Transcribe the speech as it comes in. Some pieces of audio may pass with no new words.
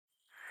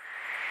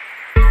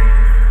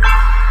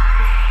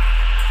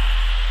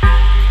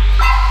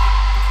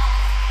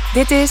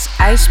Dit is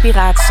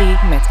IJspiratie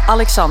met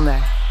Alexander.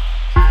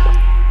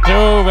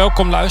 Zo,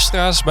 welkom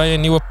luisteraars bij een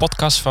nieuwe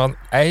podcast van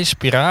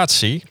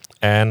IJspiratie.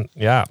 En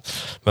ja,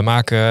 we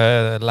maken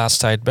de laatste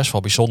tijd best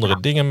wel bijzondere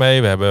dingen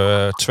mee. We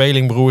hebben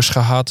tweelingbroers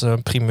gehad,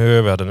 een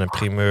primeur. We hadden een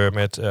primeur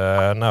met,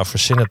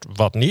 verzin het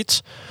wat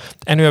niet.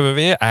 En nu hebben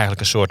we weer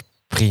eigenlijk een soort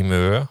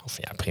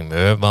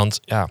primeur. Want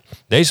ja,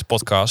 deze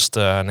podcast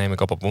neem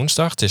ik op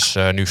woensdag. Het is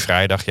nu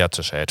vrijdag. Ja,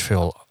 dus het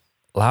veel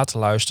later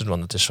luisteren,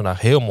 want het is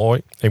vandaag heel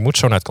mooi. Ik moet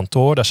zo naar het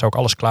kantoor, daar zou ik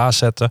alles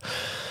klaarzetten.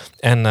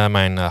 En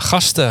mijn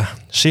gasten,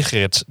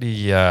 Sigrid,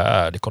 die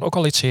kon ook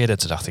al iets eerder.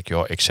 Toen dacht ik,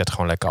 joh, ik zet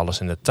gewoon lekker alles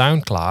in de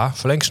tuin klaar.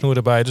 Verlengsnoer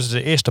erbij. Dus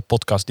de eerste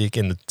podcast die ik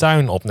in de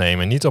tuin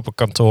opneem. En niet op een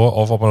kantoor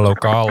of op een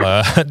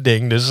lokaal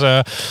ding. Dus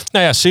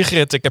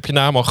Sigrid, ik heb je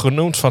naam al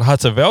genoemd. Van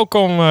harte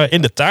welkom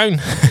in de tuin.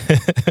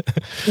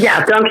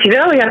 Ja,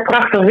 dankjewel. Ja,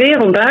 prachtig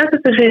weer om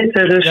buiten te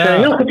zitten. Dus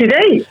heel goed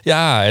idee.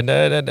 Ja, en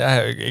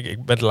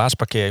ik ben de laatste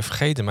paar keer even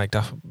vergeten. Maar ik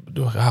dacht,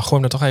 gooi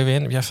hem er toch even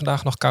in. Heb jij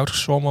vandaag nog koud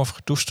gezwommen of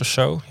gedoucht of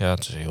zo? Ja, het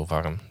is heel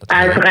warm.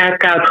 Uiteraard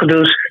koud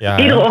gedoucht. Ja,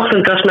 iedere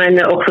ochtend, dat is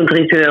mijn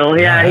ochtendritueel.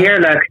 Ja,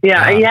 heerlijk.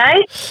 Ja, en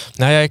jij?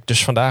 Nou ja, ik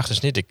dus vandaag dus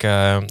niet. Ik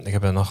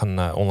heb er nog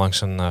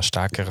onlangs een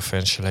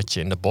staakerven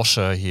chaletje in de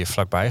bossen hier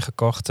vlakbij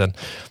gekocht. En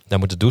daar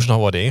moet de douche nog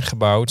worden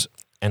ingebouwd.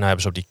 En dan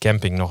hebben ze op die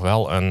camping nog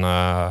wel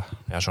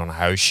zo'n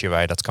huisje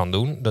waar je dat kan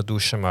doen, dat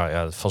douchen. Maar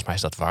ja, volgens mij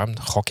is dat warm,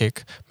 gok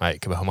ik. Maar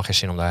ik heb helemaal geen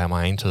zin om daar helemaal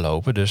heen te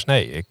lopen. Dus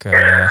nee,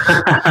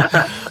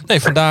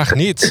 nee, vandaag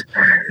niet.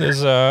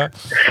 Dus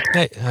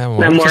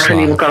morgen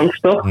nieuwe kans,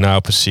 toch?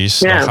 Nou, precies.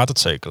 Ja. Dan gaat het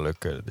zeker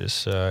lukken.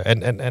 Dus,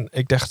 en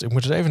ik dacht, ik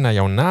moet eens even naar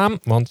jouw naam.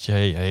 Want je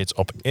heet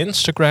op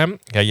Instagram,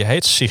 ja, je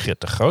heet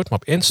Sigrid de Groot. Maar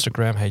op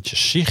Instagram heet je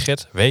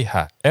Sigrid,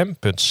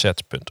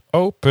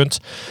 whm.z.o.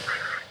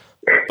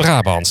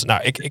 Brabant.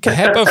 Nou, ik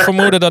heb een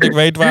vermoeden dat ik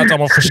weet waar het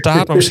allemaal voor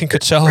staat, maar misschien kun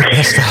je het zelf het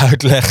beste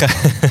uitleggen.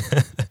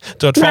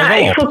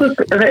 Ik vond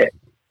het...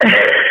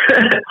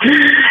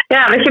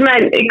 Ja, weet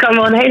je, ik kan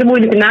wel een hele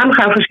moeilijke naam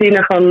gaan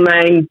verzinnen van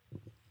mijn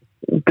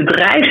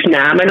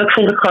bedrijfsnaam. En dat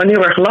vond ik gewoon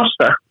heel erg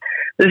lastig.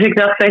 Dus ik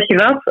dacht, weet je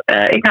wat,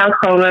 ik hou het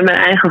gewoon met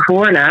mijn eigen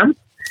voornaam.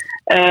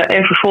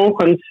 En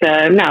vervolgens,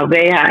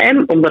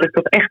 WHM, omdat ik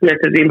toch echt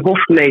met de Wim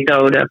Hof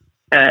methode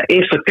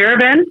instructeur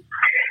ben.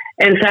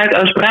 En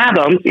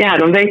Zuidoost-Brabant, ja,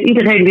 dan weet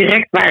iedereen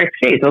direct waar het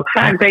zit. Want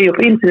vaak ben je op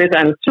internet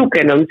aan het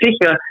zoeken en dan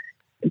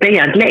ben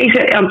je aan het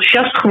lezen,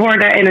 enthousiast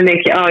geworden. En dan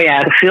denk je, oh ja,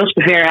 de veel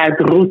te ver uit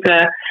de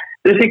route.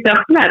 Dus ik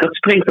dacht, dat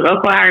springt er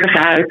ook wel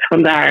aardig uit.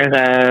 Vandaar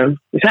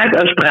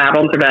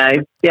Zuidoost-Brabant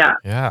erbij, ja.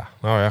 Ja,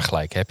 nou ja,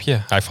 gelijk heb je.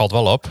 Hij valt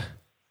wel op.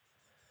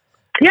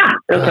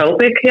 Ja, dat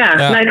hoop ik.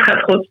 Ja. Nee, het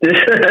gaat goed. Dus,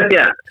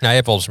 ja. Nou, je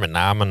hebt wel eens met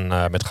namen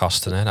met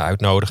gasten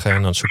uitnodigen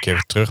en dan zoek je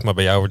even terug. Maar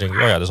bij jou denk ik,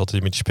 dat is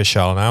altijd met die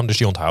speciale naam. Dus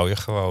die onthoud je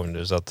gewoon.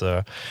 Dus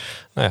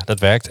dat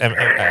werkt. En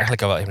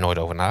eigenlijk heb ik nooit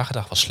over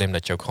nagedacht. Wel slim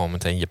dat je ook gewoon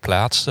meteen je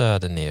plaats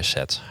er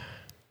neerzet.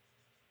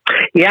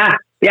 Ja,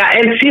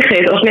 en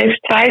Sigrid, als mensen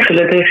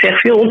twijfelen, ik zeg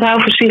veel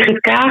onthouden van Sigrid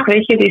Kaag,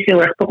 weet je, die is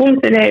heel erg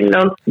beroemd in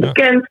Nederland,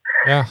 bekend.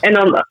 Ja. En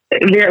dan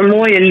weer een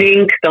mooie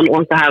link, dan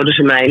onthouden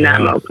ze mijn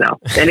naam ook wel.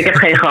 En ik heb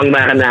geen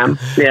gangbare naam.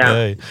 Ja.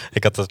 Nee,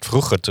 ik had dat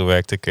vroeger, toen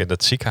werkte ik in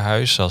het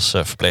ziekenhuis als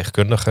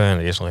verpleegkundige en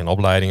eerst nog in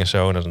opleiding en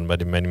zo. En dan bij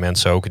die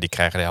mensen ook, die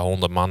krijgen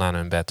 100 man aan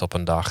hun bed op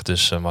een dag.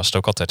 Dus was het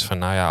ook altijd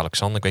van,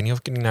 Alexander, ik weet niet of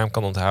ik die naam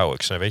kan onthouden.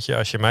 Ik zei, weet je,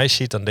 als je mij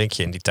ziet, dan denk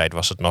je, in die tijd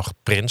was het nog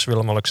Prins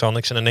Willem-Alexander.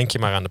 Ik zei, dan denk je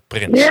maar aan de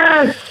prins.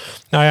 Ja.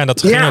 Nou ja,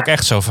 dat ging ook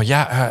echt zo van,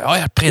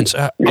 Prins,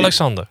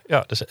 Alexander.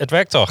 Ja, dus het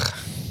werkt toch?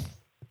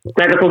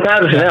 Nee, dat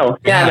onthouden ze wel.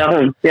 Ja,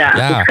 daarom. Ja.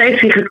 Het is geen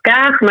Sigrid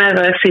Kaag, maar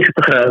Sigrid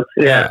de Groot.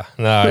 Ja.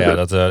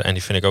 En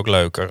die vind ik ook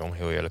leuker, om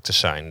heel eerlijk te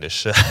zijn.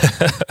 Dus,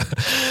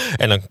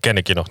 en dan ken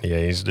ik je nog niet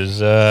eens. Dus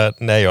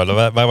nee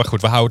hoor, maar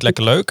goed, we houden het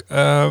lekker leuk.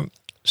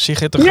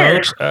 Sigrid de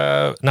Groot,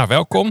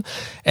 welkom.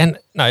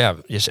 En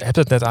je hebt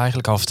het net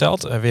eigenlijk al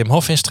verteld. Wim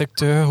Hof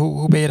instructeur,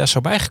 hoe ben je daar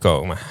zo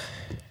bijgekomen?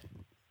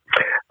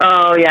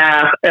 Oh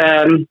ja,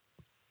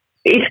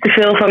 iets te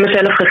veel van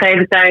mezelf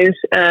gegeven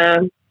tijdens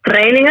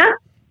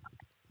trainingen.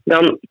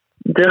 Dan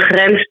de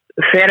grens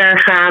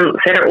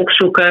verder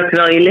opzoeken,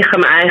 terwijl je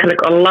lichaam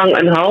eigenlijk al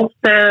lang een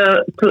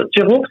halfje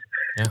roept.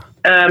 Ja.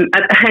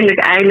 Uiteindelijk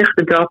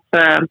eindigde dat...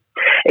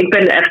 Ik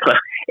ben even terug.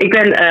 Ik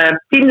ben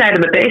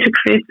teamleider bij Basic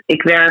Fit.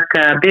 Ik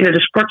werk binnen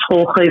de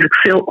sportschool,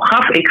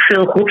 gaf ik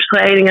veel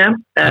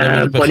groepstrainingen.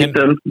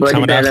 Bodypump,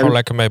 gaan we daar gewoon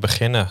lekker mee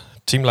beginnen.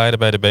 Teamleider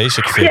bij de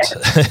Basic Fit.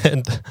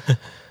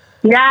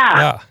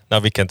 Ja.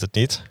 Nou, wie kent het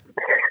niet?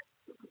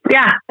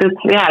 Ja,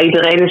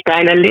 iedereen is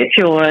bijna lid,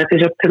 joh. Het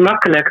is ook te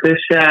makkelijk.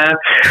 Dus,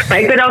 maar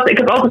ik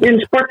heb altijd in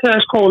de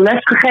sportschool les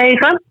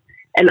gegeven.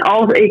 En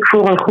als ik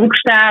voor een groep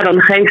sta,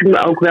 dan geef ik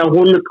me ook wel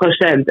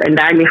 100%. En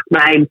daar ligt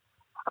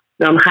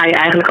dan ga je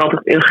eigenlijk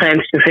altijd een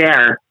grens te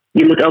ver.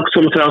 Je moet ook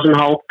soms wel eens een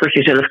halt tot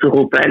jezelf te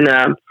roepen.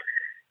 En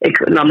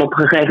ik nam op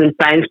een gegeven moment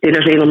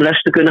pijnstillers in om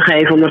les te kunnen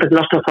geven, omdat ik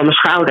last had van mijn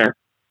schouder.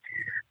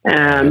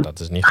 Dat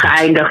is niet goed.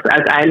 Geëindigd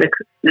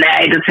uiteindelijk.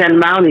 Nee, dat is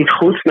helemaal niet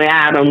goed. Maar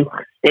ja, dan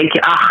denk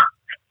je,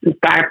 een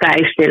paar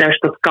pijnstillers,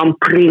 dat kan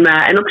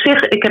prima. En op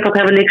zich, ik heb ook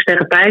helemaal niks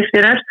tegen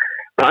pijnstillers.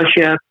 Maar als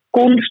je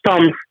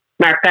constant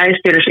maar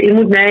pijnstillers in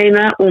moet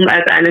nemen om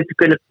uiteindelijk te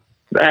kunnen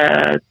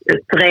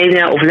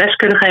trainen of les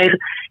kunnen geven,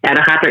 ja,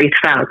 dan gaat er iets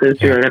fout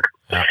natuurlijk.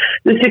 Ja.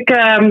 Dus ik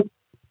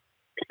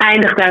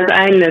eindigde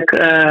uiteindelijk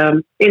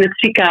in het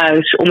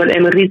ziekenhuis om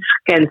een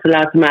MRI-scan te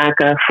laten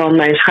maken van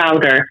mijn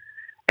schouder.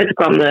 En toen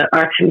kwam de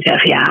arts en zei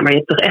van, ja, maar je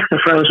hebt toch echt een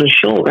frozen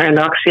shoulder? En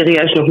daar had ik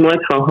serieus nog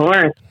nooit van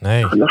gehoord.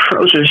 Nee. Een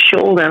frozen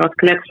shoulder, wat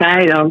kletst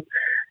hij dan?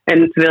 En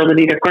toen wilde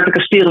hij er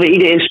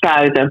corticosteroïden in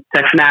spuiten. Toen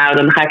zei ik van, nou,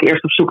 dan ga ik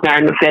eerst op zoek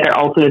naar een verder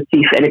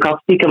alternatief. En ik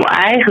had stiekem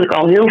eigenlijk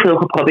al heel veel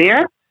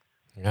geprobeerd.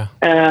 Ja.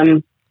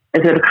 En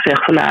toen heb ik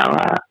gezegd van, nou,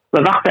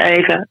 we wachten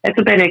even. En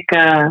toen ben ik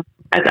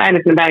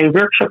uiteindelijk bij een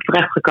workshop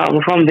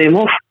terechtgekomen van Wim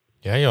Hof.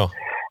 Ja, joh.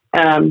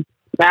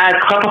 Maar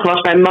het grappige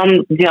was, mijn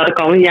man, die had ik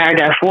al een jaar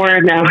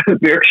daarvoor naar een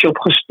workshop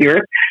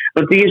gestuurd.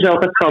 Want die is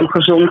altijd van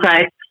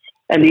gezondheid.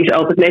 En die is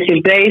altijd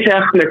netjes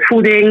bezig met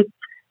voeding.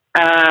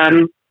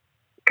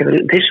 Ik heb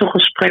een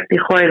wisselgesprek,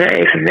 die gooi je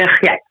er even weg.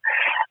 Ja.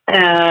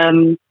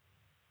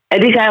 En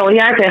die zei al een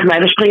jaar tegen mij,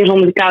 we springen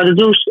zonder de koude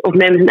douche of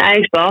neem eens een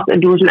ijsbad en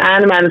doe eens een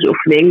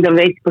ademhalingsoefening. Dan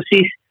weet je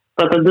precies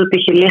wat dat doet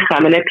met je lichaam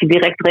en dan heb je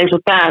direct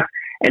resultaat.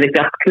 En ik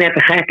dacht,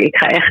 knettergek, ik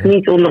ga echt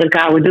niet onder een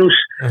koude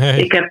douche.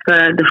 Nee. Ik heb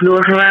de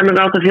vloerverwarming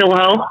altijd heel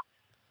hoog.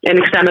 En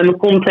ik sta met mijn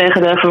kont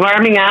tegen de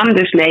verwarming aan,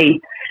 dus nee.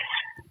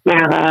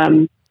 Maar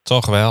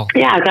Toch wel.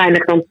 ja,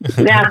 uiteindelijk dan...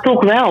 ja,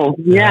 toch wel.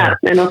 Ja.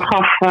 En dat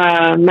gaf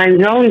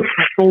mijn zoon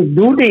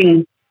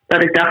voldoening.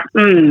 Dat ik dacht,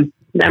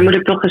 daar moet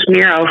ik toch eens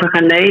meer over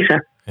gaan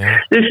lezen.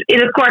 Ja. Dus in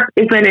het kort,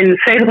 ik ben in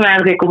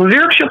februari op een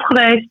workshop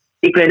geweest.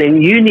 Ik ben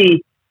in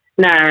juni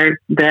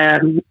naar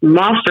de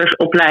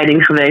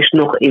mastersopleiding geweest,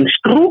 nog in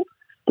Stroe.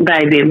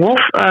 Bij Wim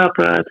Hof, op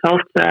het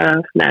hoofd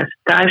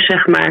thuis,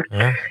 zeg maar. Ja.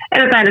 En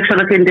uiteindelijk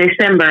zat ik in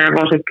december,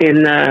 was ik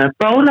in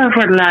Polen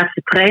voor de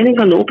laatste training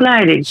van de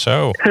opleiding.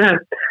 Zo.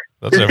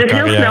 Dat Dus is het is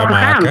even heel snel carrière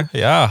gegaan. maken.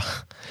 Ja.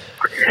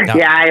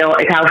 Ja joh,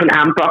 ik hou van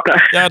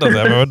aanpakken. Ja, dat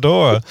hebben we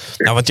door.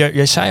 Nou, want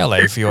jij zei al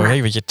even, joh,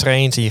 want je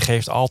traint en je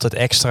geeft altijd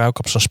extra, ook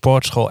op zo'n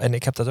sportschool. En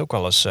ik heb dat ook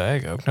wel eens,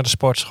 ook naar de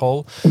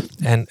sportschool.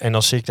 En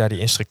dan zie ik daar die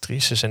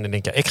instructrices en dan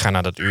denk ik, ja, ik ga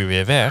na dat uur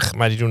weer weg.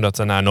 Maar die doen dat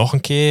daarna nog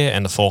een keer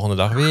en de volgende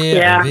dag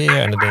weer en weer.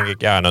 En dan denk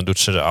ik, ja, dan doet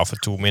ze er af en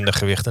toe minder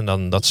gewichten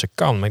dan dat ze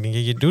kan. Maar ik denk,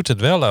 je doet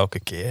het wel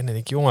elke keer. En dan denk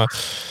ik, jongen,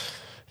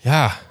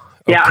 ja,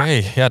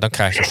 oké. Ja, dan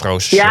krijg je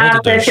frozen Ja, shoulder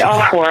dat heb dus. je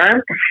af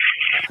hoor.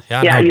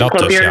 Ja, Ja, nou, je dat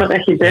probeert dus, ja. dat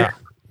echt je best.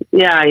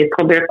 Ja, je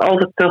probeert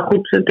altijd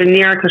goed er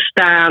neer te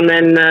staan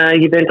en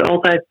je bent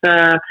altijd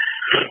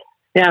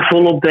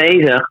volop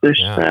bezig.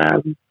 Dus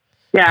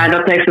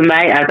dat heeft bij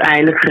mij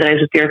uiteindelijk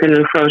geresulteerd in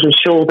een frozen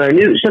shoulder.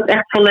 Nu is dat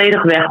echt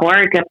volledig weg hoor.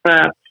 Ik heb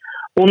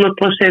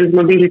 100%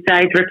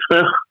 mobiliteit weer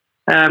terug.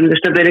 Dus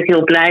daar ben ik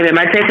heel blij mee.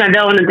 Maar het heeft mij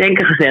wel in het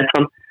denken gezet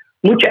van,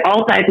 moet je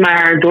altijd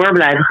maar door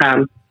blijven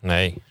gaan?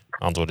 Nee,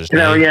 antwoord is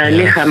nee. Terwijl je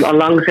lichaam al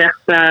lang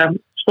zegt,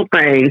 stop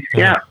maar eens.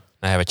 Ja.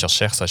 Nou ja, wat je al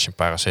zegt, als je een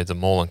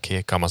paracetamol een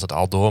keer kan, als het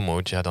al door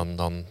moet, ja, dan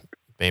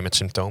ben je met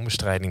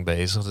symptoombestrijding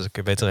bezig. Dus ik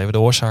kun je beter even de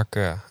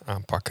oorzaak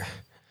aanpakken.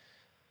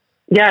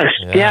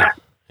 Juist, ja.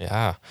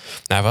 Ja,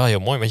 nou wel heel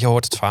mooi, want je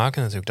hoort het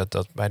vaker natuurlijk,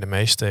 dat bij de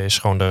meesten is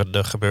gewoon,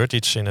 er gebeurt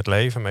iets in het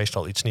leven,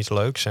 meestal iets niet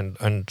leuks.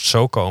 En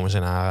zo komen ze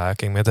in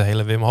aanraking met de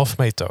hele Wim Hof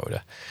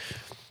methode.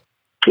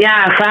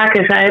 Ja, vaak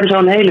hebben ze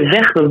al een hele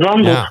weg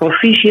bewandeld voor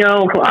fysio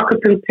of voor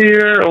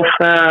acupunctuur of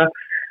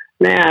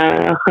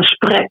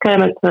gesprekken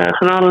met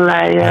van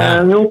allerlei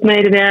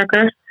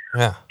hulpmedewerkers.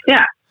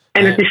 Ja.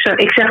 En het is zo,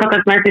 ik zeg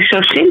altijd, maar het is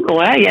zo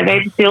simpel, hè? Jij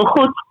weet het heel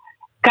goed.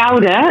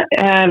 Koude,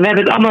 we hebben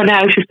het allemaal in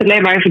huis, dus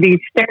alleen maar even die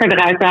stekker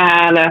eruit te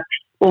halen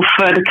of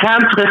de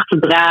kraan terug te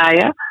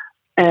draaien.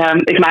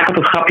 Ik maak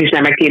altijd grapjes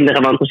naar mijn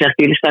kinderen, want dan zeg ik,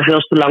 jullie staan veel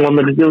te lang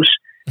onder de douche.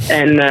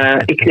 En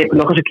ik knip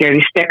nog eens een keer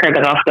die stekker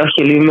eraf, dat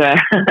jullie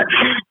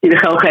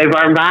gewoon geen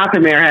warm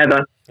water meer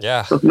hebben.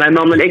 Ja. Want mijn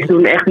man en ik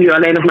doen echt nu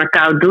alleen nog maar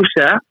koud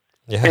douchen.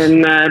 Ja.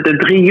 En de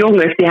 3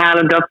 jongens die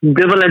halen dat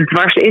dubbel en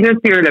dwars in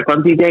natuurlijk.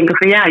 Want die denken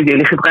van ja,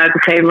 jullie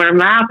gebruiken geen warm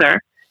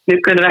water. Nu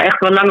kunnen we echt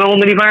wel langer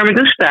onder die warme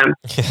douche staan.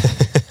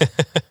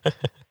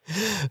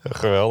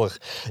 Geweldig.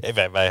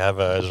 Wij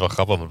hebben, dat is wel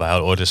grappig, want wij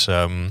hadden ooit eens,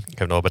 ik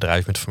heb nog een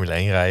bedrijf met Formule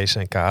 1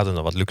 reizen en kaarten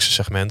en wat luxe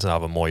segmenten. Dan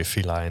hadden we een mooie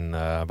villa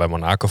bij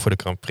Monaco voor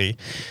de Grand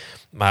Prix.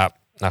 Maar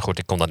nou goed,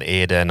 ik kom dan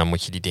eerder en dan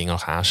moet je die dingen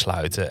nog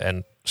aansluiten.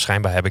 En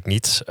schijnbaar heb ik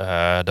niet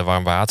de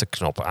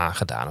warmwaterknop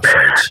aangedaan of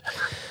zoiets.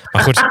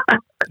 Maar goed,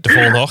 de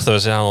volgende ochtend, we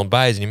zijn aan het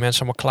ontbijt en die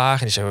mensen allemaal klagen.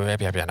 En die zeggen,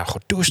 heb jij nou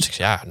gedoucht? Ik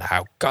zei, ja,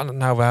 nou kan het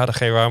nou, we hadden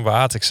geen warm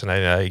water. Ik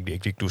zei, nee,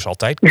 ik douche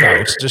altijd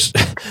koud. Dus,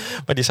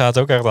 maar die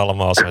zaten ook echt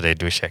allemaal zo, nee,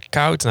 douche jij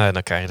koud? Nou,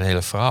 dan krijg je het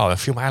hele verhaal. En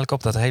viel me eigenlijk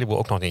op dat een heleboel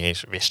ook nog niet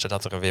eens wisten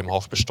dat er een Wim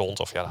Hof bestond.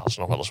 Of ja, daar hadden ze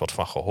nog wel eens wat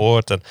van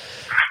gehoord. En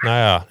nou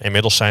ja,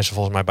 inmiddels zijn ze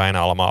volgens mij bijna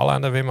allemaal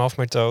aan de Wim Hof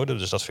methode.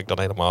 Dus dat vind ik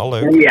dan helemaal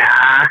leuk.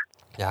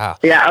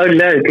 Ja,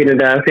 leuk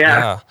inderdaad. Ja.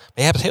 Maar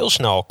je hebt heel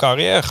snel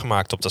carrière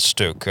gemaakt op dat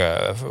stuk.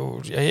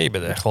 Je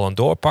bent echt wel een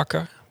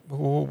doorpakker.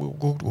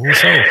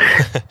 Hoezo?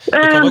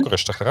 Je kan ook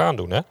rustig eraan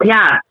doen, hè?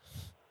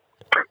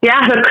 Ja,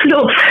 dat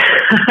klopt.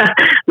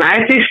 Maar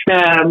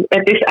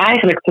het is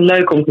eigenlijk te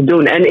leuk om te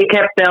doen. En ik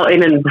heb wel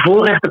in een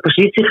bevoorrechte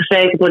positie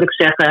gezeten, moet ik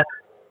zeggen.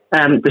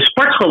 De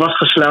sportschool was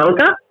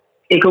gesloten.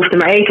 Ik hoefde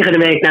maar 1 keer in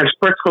de week naar de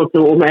sportschool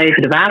toe om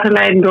even de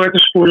waterleiding door te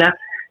spoelen.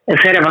 En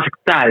verder was ik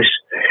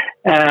thuis.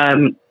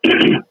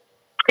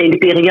 In die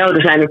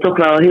periode zijn er toch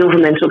wel heel veel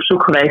mensen op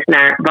zoek geweest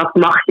naar wat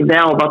mag je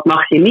wel, wat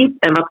mag je niet.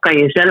 En wat kan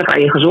je zelf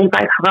aan je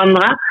gezondheid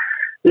veranderen.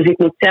 Dus ik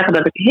moet zeggen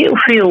dat ik heel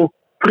veel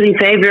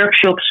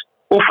privé-workshops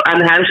of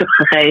aan huis heb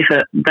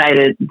gegeven bij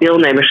de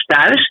deelnemers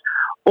thuis.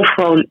 Of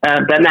gewoon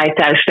bij mij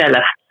thuis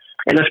zelf.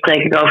 En dan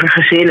spreek ik over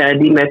gezinnen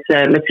die met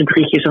z'n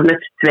drietjes of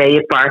met z'n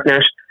tweeën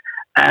partners.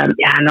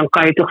 Dan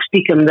kan je toch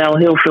stiekem wel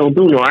heel veel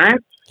doen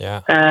hoor.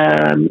 Ja.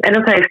 En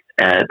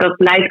dat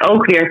leidt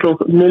ook weer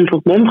tot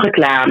mond-tot-mond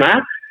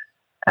reclame.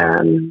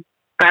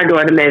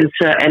 Waardoor de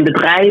mensen en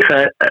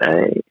bedrijven,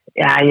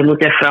 je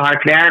moet even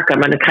hard werken,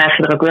 maar dan krijg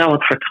je er ook wel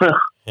wat voor terug.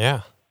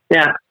 Ja.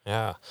 Ja.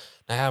 Ja.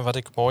 Nou ja, wat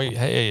ik mooi...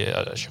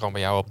 als je gewoon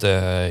bij jou op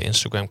de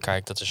Instagram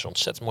kijkt, dat is een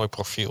ontzettend mooi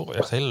profiel.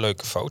 Echt hele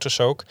leuke foto's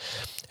ook.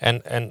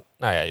 En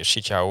nou ja, je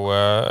ziet jou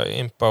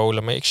in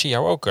Polen, maar ik zie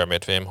jou ook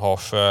met Wim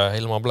Hof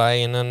helemaal blij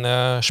in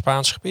een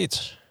Spaans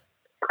gebied.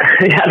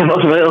 Ja, dat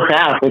was wel heel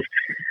gaaf.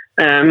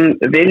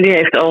 Wim die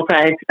heeft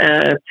altijd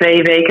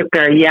 2 weken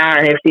per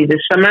jaar heeft hij de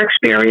Summer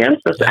Experience.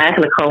 Dat is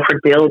eigenlijk gewoon voor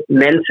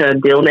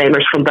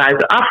deelnemers van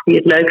buitenaf die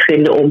het leuk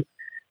vinden om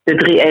de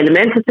 3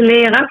 elementen te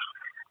leren.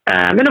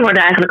 Maar er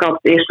worden eigenlijk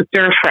altijd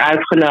instructeurs voor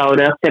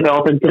uitgenodigd. Ze hebben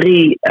altijd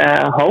 3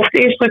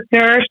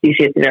 hoofdinstructeurs. Die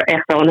zitten er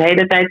echt al een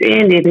hele tijd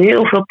in. Die hebben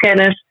heel veel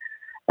kennis.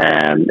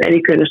 En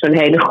die kunnen zo'n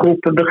hele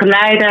groep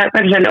begeleiden.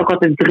 Maar er zijn ook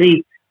altijd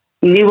 3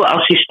 nieuwe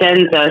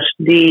assistentes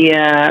die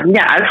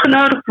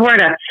uitgenodigd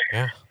worden.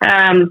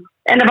 Ja.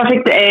 En daar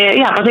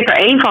was ik er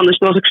 1 van. Dus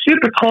daar was ik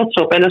super trots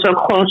op. En dat is ook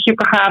gewoon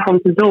super gaaf om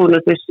te doen.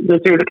 Het is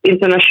natuurlijk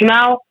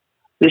internationaal.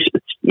 Dus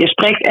je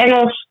spreekt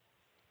Engels.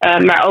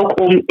 Maar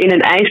ook om in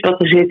een ijsbad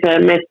te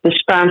zitten met de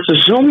Spaanse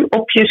zon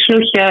op je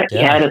snoetje.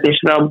 Ja, dat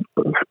is wel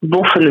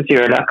boffen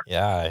natuurlijk.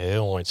 Ja,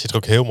 heel mooi. Het ziet er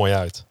ook heel mooi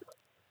uit.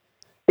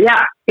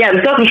 Ja,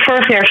 dus dat was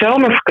vorig jaar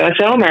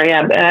zomer.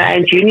 Ja,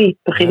 eind juni,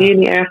 begin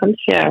juni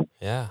ergens.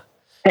 Ja.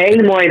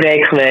 Hele mooie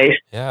week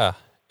geweest. Ja,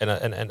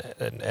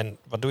 en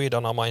wat doe je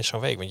dan allemaal in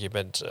zo'n week? Want je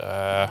bent,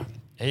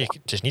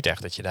 het is niet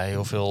echt dat je daar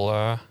heel veel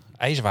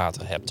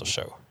ijswater hebt of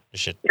zo.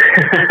 Dus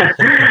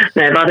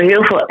nee, we hadden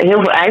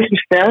heel veel ijs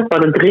besteld. We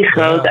hadden 3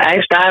 grote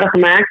ijsbaden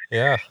gemaakt.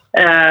 Ja.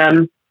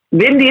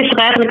 Wim die is er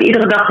eigenlijk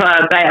iedere dag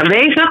bij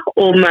aanwezig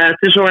om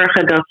te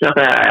zorgen dat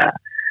er...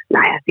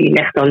 die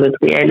legt dan de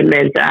 3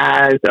 elementen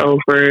uit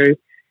over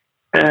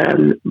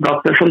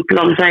wat we van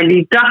plan zijn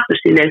die dag.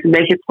 Dus die neemt een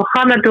beetje het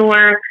programma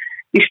door.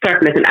 Die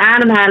start met een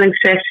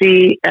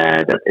ademhalingssessie.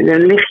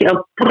 Dan lig je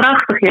ook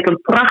prachtig. Je hebt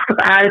een prachtig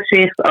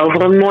uitzicht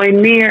over een mooi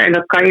meer. En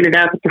dat kan je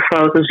inderdaad op de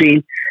foto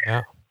zien.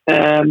 Ja.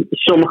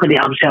 Sommigen die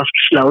hadden zelfs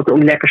besloten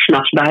om lekker 's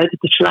nachts buiten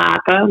te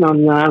slapen.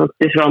 Want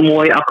het is wel een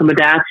mooie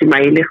accommodatie,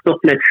 maar je ligt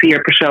toch met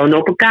 4 personen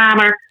op een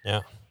kamer.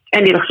 Ja.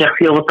 En die hadden gezegd,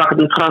 we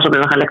pakken het gras op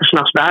en we gaan lekker 's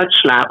nachts buiten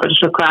slapen. Dus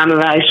dan kwamen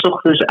wij 's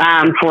ochtends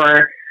aan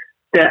voor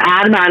de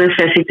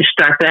ademhalingssessie te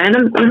starten. En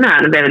dan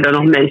werden er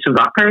nog mensen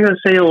wakker. Dat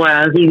is heel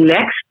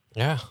relaxed.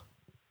 Ja.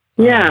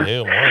 Ja.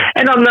 Heel mooi.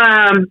 En dan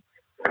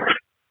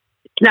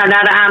na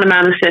de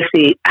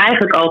ademhalingssessie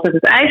eigenlijk altijd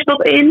het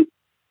ijsbad in.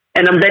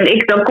 En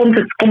dan komt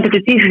het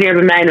competitief weer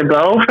bij mij naar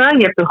boven.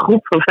 Je hebt een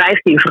groep van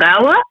 15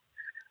 vrouwen.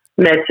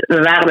 We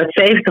waren met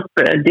 70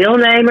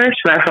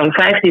 deelnemers, waarvan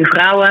 15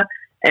 vrouwen.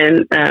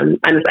 En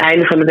aan het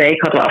einde van de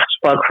week hadden we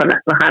afgesproken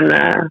van we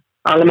gaan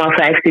allemaal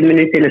 15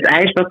 minuten in het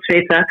ijsbad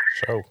zitten.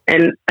 Zo.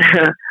 En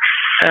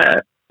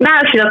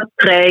als je dat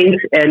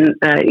traint en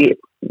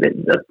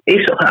dat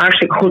is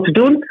hartstikke goed te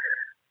doen.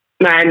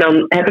 Maar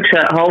dan heb ik ze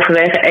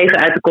halverwege even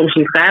uit de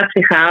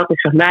concentratie gehaald. Ik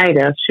zeg,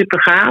 meiden,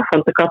 super gaaf.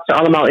 Want ik had ze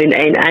allemaal in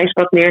 1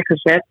 ijsbad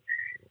neergezet.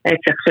 En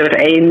ik zeg, zullen we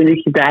er 1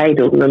 minuutje bij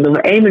doen? Dan doen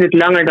we 1 minuut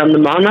langer dan de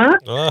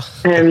mannen. Oh.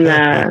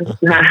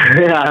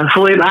 En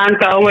voel je hem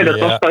aankomen? Dat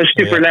was gewoon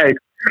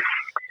superleuk.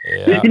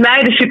 Ja. Dus die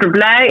meiden super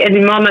blij. En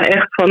die mannen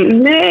echt van,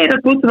 nee,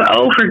 dat moeten we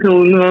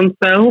overdoen. Want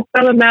hoe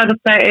kan het nou dat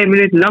zij 1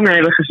 minuut langer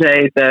hebben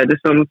gezeten?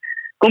 Dus dan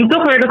komt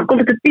toch weer dat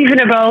competitieve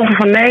naar boven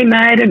van nee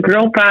meiden,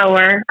 girl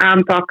power,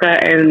 aanpakken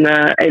en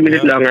 1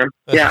 minuut langer.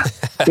 Ja,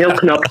 heel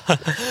knap.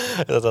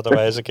 Dat hadden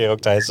wij eens een keer ook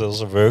tijdens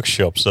onze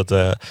workshops.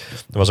 Er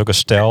was ook een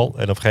stel en op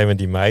een gegeven moment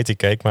die meid die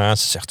keek me aan.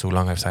 Ze zegt, hoe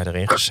lang heeft hij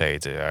erin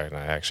gezeten?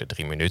 Ja, ik zei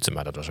 3 minuten,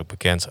 maar dat was ook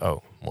bekend.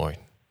 Oh, mooi.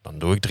 Dan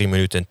doe ik 3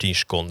 minuten en 10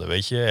 seconden,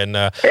 weet je. En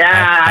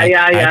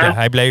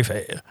hij bleef,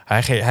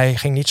 hij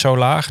ging niet zo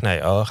laag.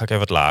 Nee, ga ik even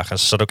wat lager. En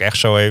ze zat ook echt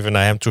zo even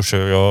naar hem toe,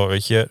 zo,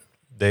 weet je.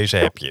 Deze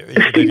heb je.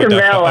 Ziet hem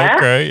wel,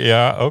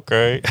 hè?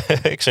 Oké.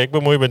 Ik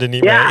bemoei me er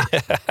niet mee.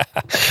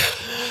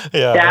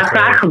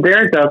 Vaak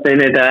gebeurt dat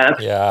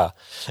inderdaad. Ja.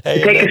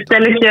 Zeker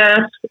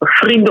stelletjes,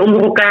 vrienden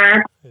onder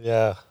elkaar.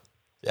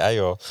 Ja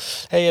joh.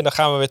 En dan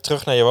gaan we weer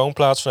terug naar je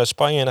woonplaats vanuit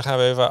Spanje. En dan gaan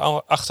we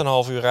even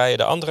 8,5 uur rijden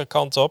de andere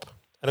kant op.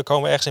 En dan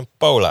komen we ergens in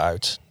Polen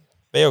uit.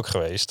 Ben je ook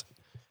geweest?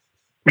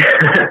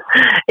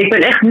 Ik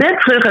ben echt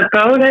net terug uit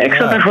Polen. Ik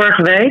zat daar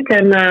vorige week.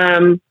 En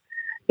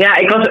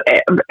ik was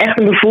echt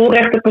in de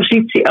bevoorrechte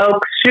positie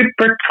ook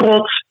super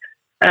trots.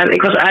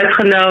 Ik was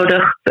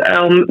uitgenodigd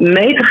om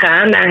mee te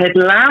gaan naar het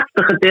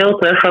laatste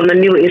gedeelte van de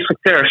nieuwe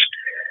instructeurs.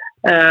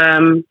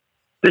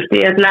 Dus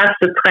het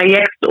laatste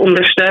traject te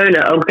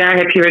ondersteunen. Ook daar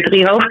heb je weer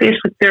 3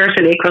 hoofdinstructeurs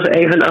en ik was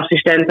een van de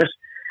assistentes.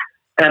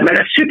 Maar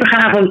dat is super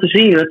gaaf om te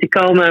zien. Want die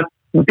komen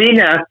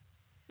binnen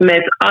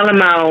met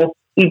allemaal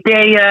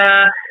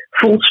ideeën,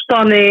 vol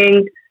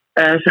spanning.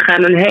 Ze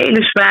gaan een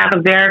hele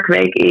zware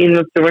werkweek in.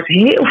 Want er wordt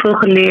heel veel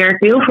geleerd,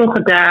 heel veel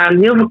gedaan,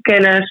 heel veel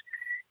kennis,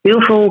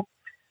 heel veel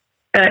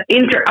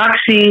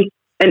interactie.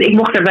 En ik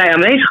mocht daarbij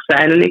aanwezig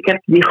zijn. En ik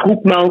heb die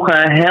groep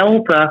mogen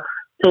helpen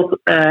tot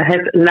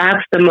het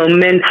laatste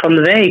moment van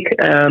de week.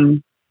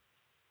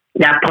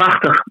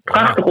 Prachtig.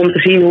 Prachtig om te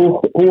zien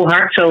hoe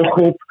hard zo'n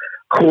groep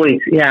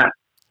groeit. Ja.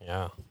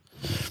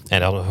 En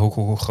dan,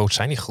 hoe groot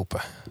zijn die groepen?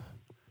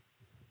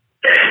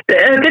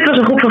 Dit was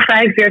een groep van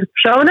 45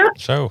 personen.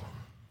 Zo.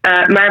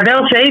 Maar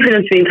wel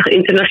 27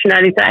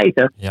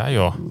 internationaliteiten. Ja,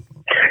 joh.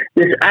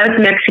 Dus uit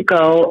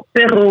Mexico,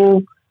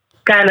 Peru,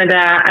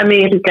 Canada,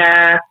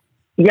 Amerika,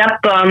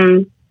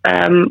 Japan,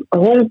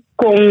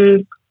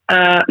 Hongkong.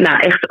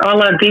 Echt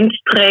alle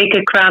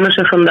windstreken kwamen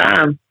ze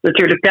vandaan.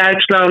 Natuurlijk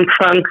Duitsland,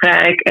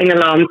 Frankrijk,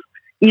 Engeland,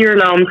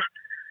 Ierland.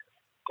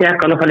 Ja, ik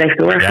kan nog wel even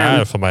doorgaan.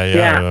 Ja, voor mij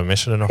we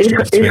missen er nog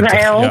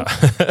Israël. Ja.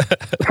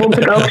 Vond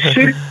ik ook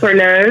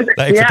superleuk.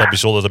 Nee, ik vind het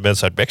bijzonder dat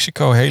mensen uit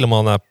Mexico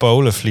helemaal naar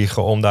Polen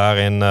vliegen om daar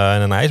in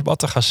een ijsbad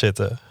te gaan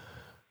zitten.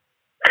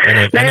 En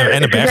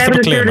een berg te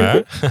beklimmen, hè?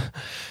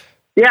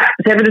 Ja,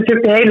 ze hebben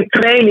natuurlijk de hele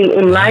training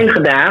online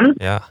gedaan.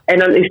 Ja. En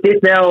dan is dit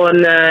wel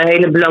een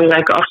hele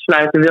belangrijke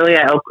afsluiting. Wil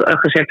jij ook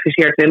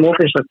gecertificeerd Wim Hof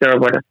instructeur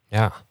worden?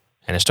 Ja,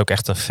 en is het ook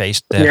echt een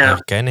feest der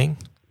herkenning?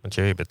 Want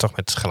je bent toch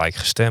met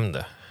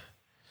gelijkgestemden.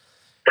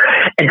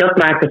 En dat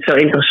maakt het zo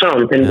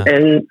interessant.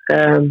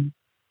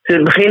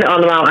 Ze beginnen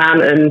allemaal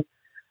aan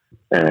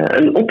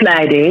een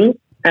opleiding.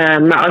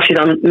 Maar als je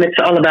dan met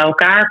z'n allen bij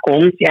elkaar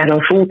komt,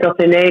 dan voelt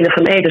dat ineens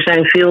van er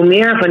zijn veel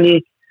meer van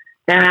die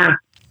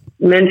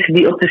mensen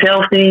die op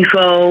dezelfde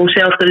niveau,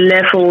 dezelfde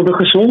level, de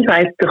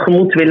gezondheid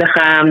tegemoet willen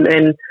gaan.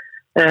 En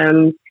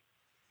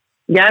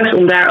juist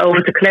om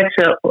daarover te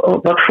kletsen,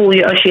 wat voel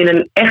je als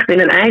je echt in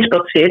een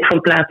ijsbad zit,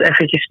 van plaats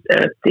eventjes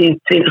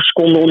 20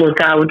 seconden onder een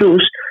koude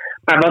douche.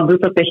 Maar wat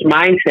doet dat met je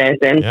mindset?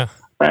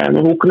 En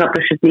hoe knap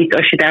is het niet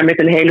als je daar met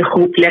een hele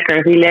groep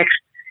lekker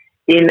relaxed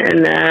in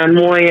een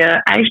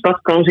mooie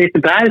ijsbad kan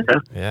zitten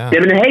buiten. Ja. We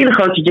hebben een hele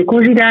grote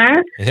jacuzzi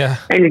daar. Ja.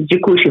 En de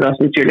jacuzzi was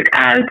natuurlijk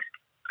uit.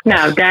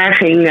 Nou, daar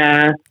ging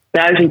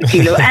 1000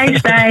 kilo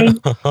ijs bij.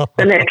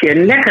 Dan heb je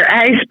een lekker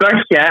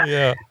ijsbadje.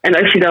 Ja.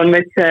 En als je dan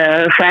met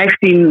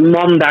 15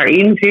 man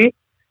daarin zit,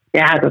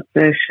 dat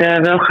is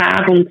wel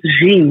gaaf om te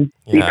zien.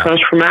 Die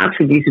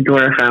transformatie die ze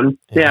doorgaan.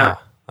 Ja.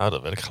 Nou,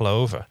 dat wil ik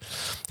geloven.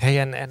 Hey,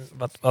 en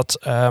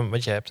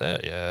wat je hebt, hè?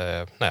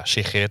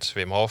 Sigrid,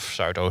 Wim Hof,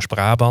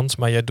 Zuidoost-Brabant.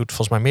 Maar je doet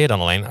volgens mij meer dan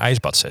alleen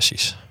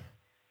ijsbadsessies.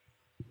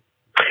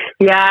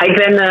 Ja, ik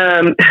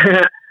ben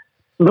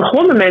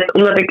begonnen met,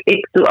 omdat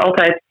ik doe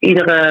altijd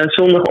iedere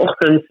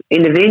zondagochtend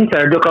in de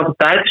winter, doe ik altijd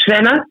buiten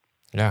zwemmen.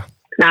 Ja.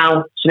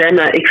 Nou,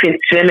 zwemmen, ik vind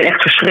zwemmen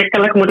echt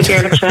verschrikkelijk, moet ik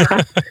eerlijk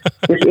zeggen.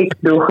 Dus ik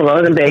doe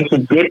gewoon een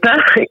beetje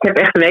dippen. Ik heb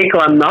echt een week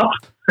aan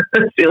nat.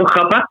 Dat is heel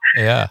grappig.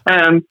 Ja.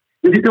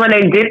 Dus ik doe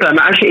alleen dippen.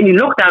 Maar als je in die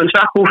lockdown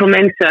zag hoeveel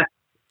mensen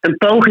een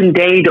poging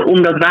deden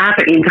om dat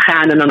water in te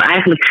gaan en dan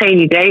eigenlijk geen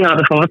idee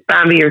hadden van wat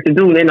staan we hier te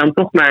doen en dan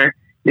toch maar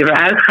er weer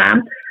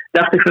uitgaan,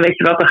 dacht ik van weet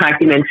je wat, dan ga ik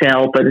die mensen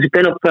helpen. Dus ik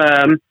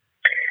ben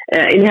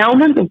in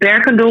Helmond, op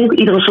Berkendonk,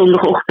 iedere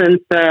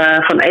zondagochtend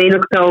van 1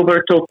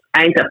 oktober tot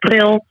eind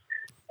april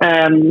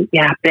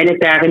ben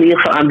ik daar in ieder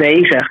geval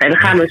aanwezig. En dan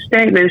gaan we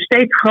met een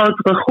steeds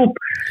grotere groep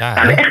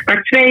gaan we echt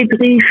maar 2,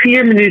 3,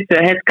 4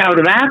 minuten het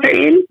koude water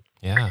in.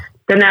 Ja.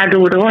 Daarna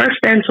doen we de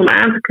horsestands om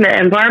aan te kleden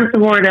en warm te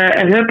worden.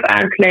 En hup,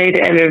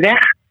 aankleden en weer weg.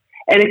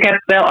 En ik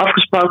heb wel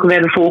afgesproken, we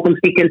hebben volgend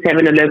weekend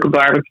een leuke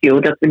barbecue.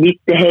 Dat we niet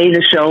de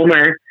hele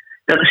zomer,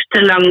 dat is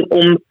te lang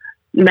om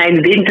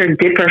mijn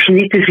winterdippers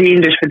niet te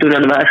zien. Dus we doen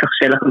dan wel even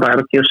gezellig een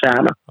barbecue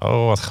samen.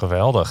 Oh, wat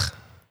geweldig.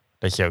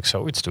 Dat je ook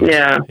zoiets doet.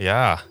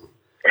 Ja.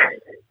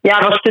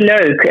 Ja, was te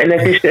leuk. En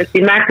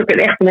je maakt ook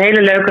echt een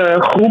hele leuke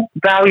groep,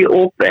 bouw je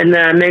op. En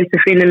mensen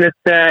vinden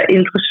het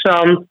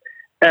interessant.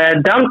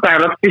 Dankbaar,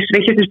 want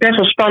het is best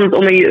wel spannend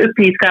om in je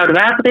uppie het koude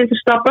water in te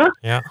stappen.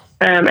 Ja.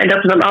 En dat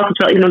er dan altijd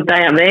wel iemand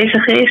bij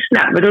aanwezig is.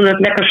 Nou, we doen het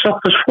lekker 's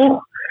ochtends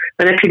vroeg.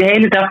 Dan heb je de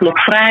hele dag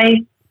nog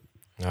vrij.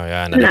 Nou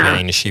ja, en dan heb je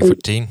energie voor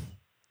 10.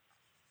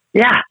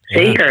 Ja,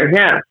 zeker,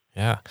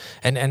 ja.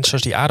 En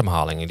zoals die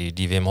ademhalingen,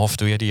 die Wim Hof,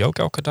 doe je die ook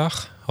elke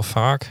dag? Of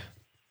vaak?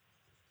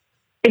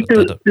 Ik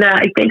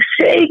denk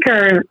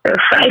zeker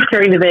 5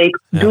 keer in de week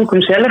doe ik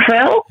hem zelf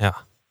wel. Ja.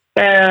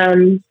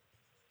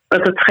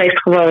 Want het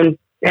geeft gewoon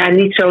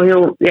niet zo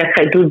heel...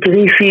 ik doe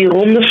 3, 4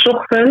 rondes 's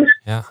ochtends.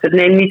 Ja. Het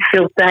neemt niet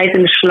veel tijd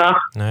in de slag.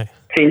 Nee.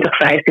 20,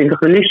 25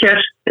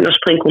 minuutjes. En dan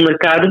spring ik onder de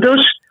koude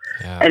douche.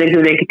 Ja. En ik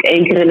doe denk ik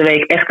 1 keer in de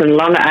week echt een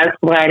lange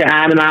uitgebreide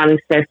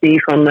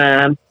ademhalingssessie van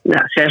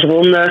 6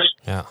 rondes.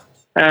 Ja.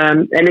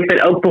 En ik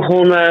ben ook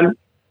begonnen,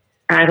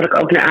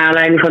 eigenlijk ook naar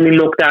aanleiding van die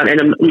lockdown.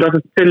 En omdat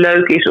het te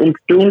leuk is om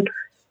te doen,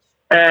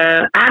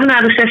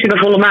 ademhalingssessie bij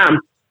volle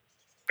maan.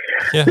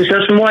 Ja. Dus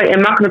dat is mooi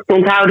en makkelijk te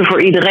onthouden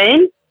voor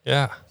iedereen.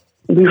 Ja.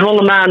 die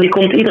volle maan die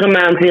komt iedere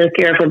maand weer een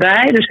keer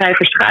voorbij. Dus hij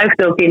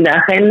verschuift ook in de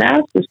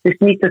agenda's. Dus het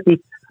is niet dat hij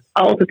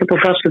altijd op een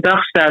vaste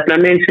dag staat.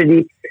 Maar mensen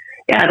die,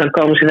 dan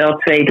komen ze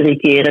wel 2-3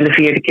 keer. En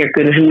de 4e keer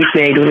kunnen ze niet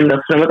meedoen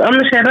omdat ze dan wat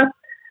anders hebben.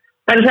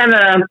 Maar dan zijn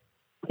we,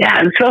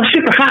 het is wel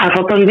super gaaf.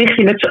 Want dan lig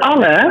je met z'n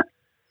allen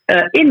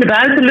in de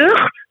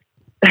buitenlucht.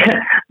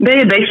 Ben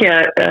je een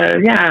beetje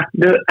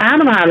de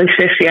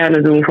ademhalingssessie aan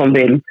het doen van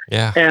Wim.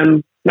 Ja.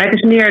 Maar het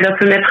is meer dat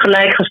we met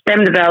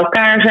gelijkgestemden bij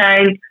elkaar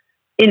zijn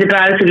in de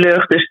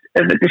buitenlucht. Dus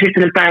er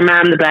zitten een paar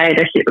maanden bij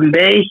dat je een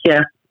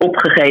beetje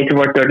opgegeten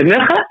wordt door de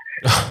muggen.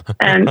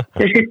 En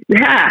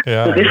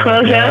dat is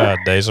gewoon zo. Ja,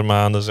 deze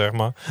maanden zeg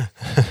maar.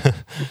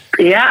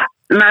 Ja,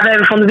 maar we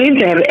hebben van de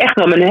winter echt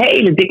wel met een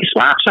hele dikke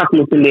slaapzak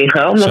moeten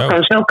liggen. Omdat het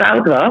gewoon zo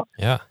koud was.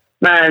 Ja.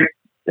 Maar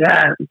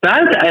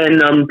buiten en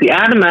dan die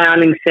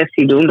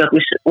ademhalingssessie doen, dat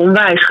is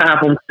onwijs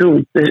gaaf om te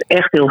doen. Dus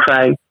echt heel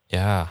fijn.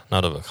 Ja,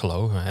 nou dat wil ik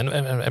geloven.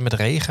 En met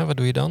regen, wat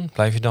doe je dan?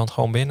 Blijf je dan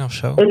gewoon binnen of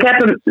zo? Ik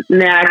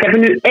heb hem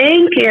nu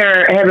 1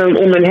 keer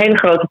onder een hele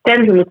grote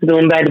tent moeten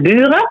doen bij de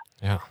buren.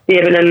 Ja. Die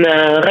hebben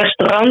een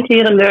restaurant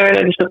hier in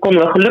Deurne, dus dan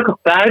konden we gelukkig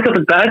buiten op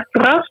het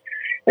buitenterras.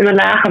 En dan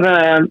lagen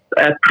we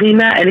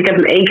prima. En ik heb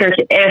hem 1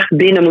 keertje echt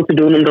binnen moeten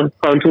doen, omdat het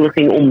gewoon toen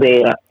ging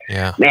omweren.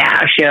 Ja. Maar ja,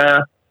 als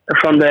je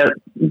van de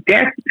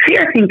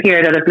 14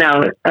 keer dat ik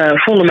nou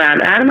volle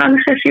maan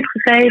ademhalingssessie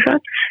heb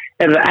gegeven,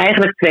 hebben we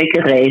eigenlijk 2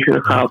 keer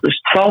regen gehad. Dus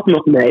het valt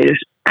nog mee.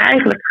 Dus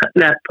eigenlijk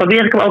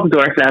probeer ik hem ook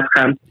door te laten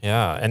gaan.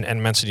 Ja,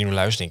 en mensen die nu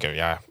luisteren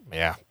denken,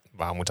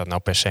 waarom moet dat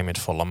nou per se met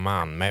volle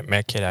maan?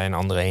 Merk je daar een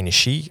andere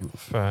energie?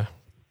 Of,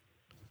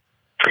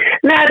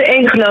 Nou, de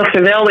een gelooft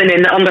er wel in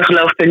en de ander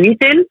gelooft er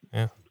niet in.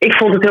 Ja. Ik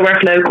vond het heel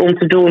erg leuk om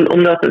te doen,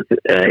 omdat het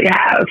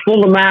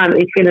volle maan,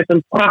 ik vind het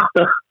een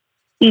prachtig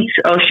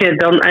iets als je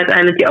dan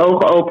uiteindelijk je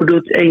ogen open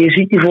doet en je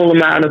ziet die volle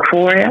maan ook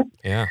voor je.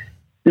 Ja.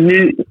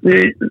 Nu,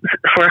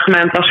 vorige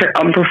maand was er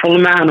amper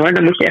volle maan hoor.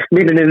 Dan moet je echt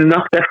midden in de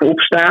nacht even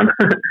opstaan.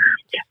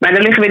 Maar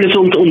dan liggen we in de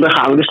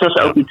zonsondergang, dus dat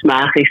is ook iets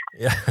magisch.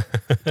 Ja.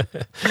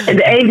 En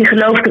de een die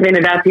gelooft er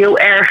inderdaad heel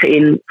erg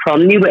in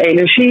van nieuwe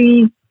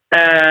energie.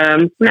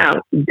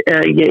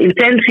 Je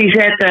intentie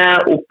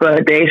zetten op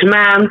deze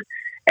maand.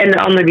 En de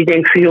ander die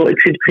denkt van, joh,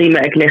 ik vind het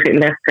prima. Ik leg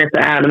te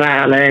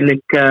ademhalen en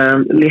ik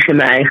lig in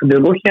mijn eigen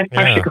bubbeltje.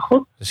 Hartstikke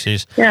goed.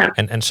 Precies. Ja.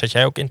 En zet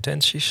jij ook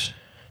intenties?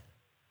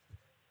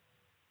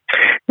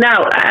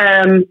 Nou,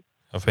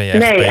 of ben je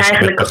echt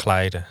bezig met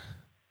begeleiden?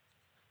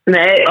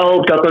 Nee,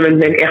 op dat moment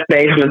ben ik echt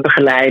bezig met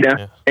begeleiden.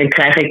 Ja. En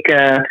krijg ik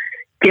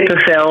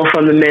kippenvel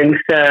van de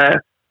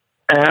mensen.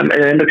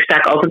 En dan sta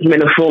ik altijd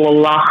met een volle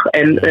lach.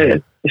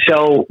 En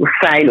zo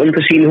fijn om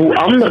te zien hoe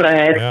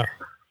anderen het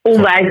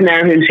onwijs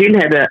naar hun zin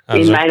hebben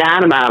in mijn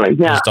ademhaling.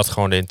 Ja. Dus is dat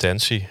gewoon de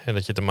intentie? En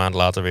dat je het een maand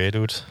later weer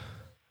doet?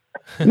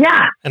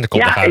 Ja, en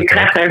komt ik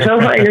krijg daar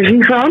zoveel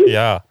energie van.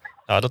 Ja.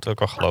 Nou, dat wil ik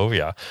wel geloven,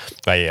 ja.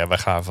 Wij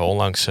gaven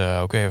onlangs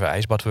ook even een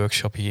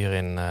ijsbadworkshop hier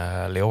in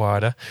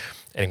Leeuwarden.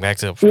 En ik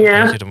merkte,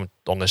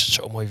 dan is het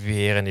zo mooi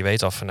weer. En die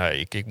weet al van,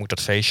 ik moet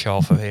dat feestje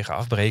halverwege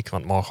afbreken.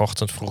 Want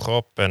morgenochtend vroeg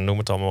op en noem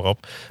het allemaal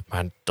op.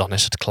 Maar dan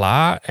is het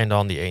klaar. En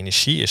dan die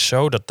energie is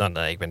zo dat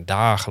ik ben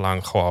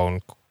dagenlang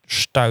gewoon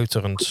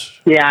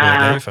stuiterend door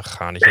het leven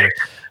gegaan.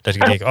 Dat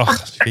ik denk,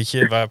 ach, weet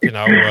je, waar heb je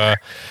nou...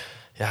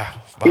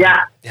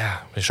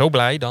 ik ben zo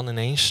blij dan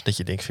ineens dat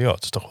je denkt van,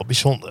 het is toch wel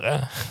bijzonder, hè?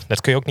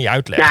 Dat kun je ook niet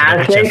uitleggen,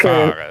 dat moet je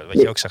ervaren.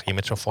 Wat je ook zegt, hier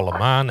met zo'n volle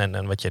maan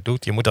en wat je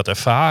doet, je moet dat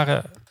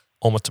ervaren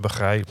om het te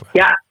begrijpen.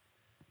 Ja,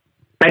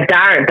 maar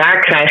daar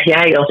krijg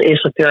jij als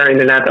instructeur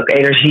inderdaad ook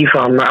energie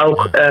van. Maar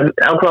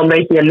ook wel een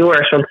beetje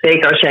jaloers, want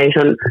zeker als jij in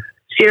zo'n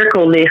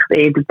cirkel ligt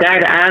en je doet daar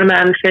de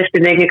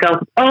ademhalingssessie, dan denk ik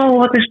altijd,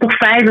 wat is toch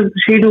fijn om te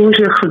zien hoe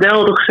ze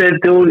geweldig ze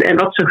het doen en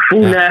wat ze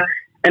voelen. Ja.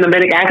 En dan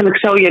ben ik eigenlijk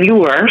zo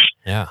jaloers.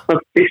 Ja.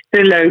 Want het is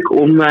te leuk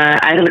om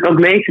eigenlijk ook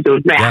mee te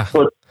doen. Maar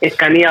goed, ik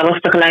kan niet alles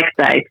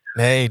tegelijkertijd.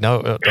 Nee,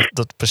 nou,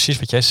 dat precies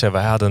wat jij zei.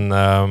 Wij hadden,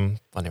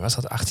 wanneer was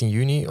dat? 18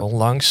 juni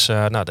onlangs.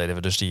 Deden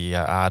we dus die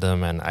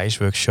adem- en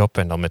ijsworkshop.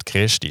 En dan met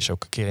Chris, die is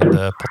ook een keer in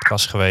de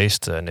podcast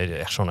geweest.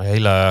 Echt zo'n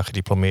hele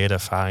gediplomeerde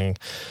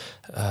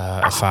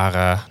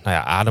ervaren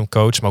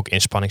ademcoach. Maar ook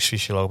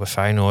inspanningsfysioloog bij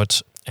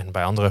Feyenoord. En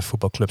bij andere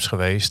voetbalclubs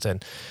geweest. En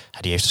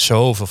die heeft er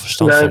zoveel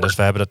verstand van. Dus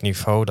we hebben dat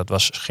niveau,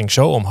 ging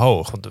zo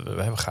omhoog. Want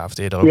we gaven het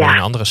eerder ook in een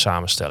andere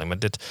samenstelling.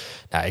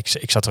 Maar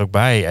ik zat er ook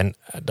bij. En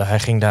hij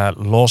ging daar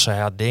los. Hij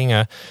had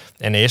dingen.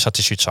 En eerst had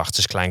hij zoiets zacht. Het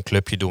is een klein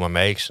clubje, doe maar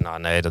mee. Ik zei,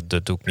 nee,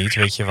 dat doe ik niet,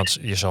 weet je. Want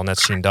je zal net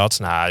zien dat.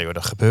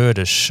 Er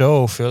gebeurde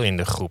zoveel in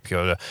de groep.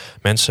 Joh.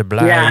 Mensen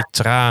blij,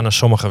 tranen.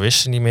 Sommigen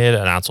wisten niet meer.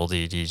 Een aantal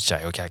die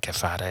zeiden ook, ik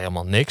ervaarde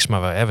helemaal niks.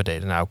 Maar we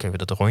deden nou ook even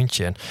dat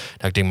rondje. En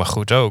ik denk, maar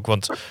goed ook.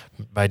 Want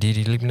bij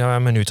die liep nou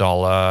een minuut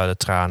al de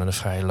tranen de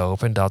vrije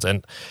lopen en dat.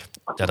 En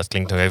dat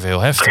klinkt nog even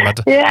heel heftig. Maar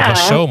het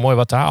was zo mooi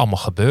wat daar allemaal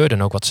gebeurde.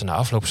 En ook wat ze na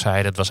afloop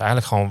zeiden. Het was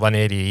eigenlijk gewoon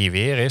wanneer die hier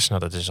weer is.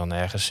 Nou, dat is dan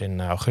ergens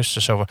in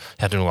augustus. Doen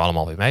we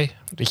allemaal weer mee.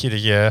 Ik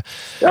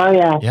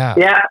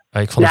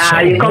vond het zo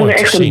je kan er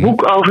echt een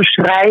boek over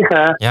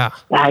schrijven. Ja,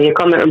 je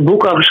kan er een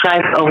boek over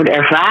schrijven over de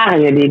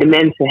ervaringen die de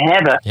mensen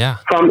hebben. Ja.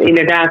 Van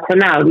inderdaad,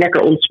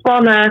 lekker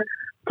ontspannen.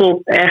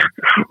 tot echt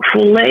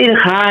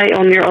volledig high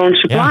on your own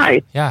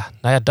supply. Ja,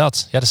 nou ja,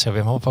 dat. Ja, dat zei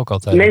Wim Hof ook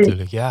altijd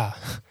natuurlijk. Ja,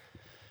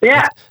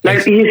 maar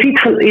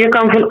je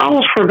kan van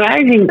alles voorbij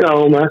zien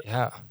komen.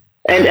 Ja.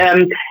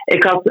 En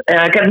ik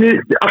heb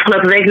nu de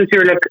afgelopen week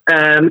natuurlijk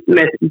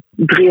met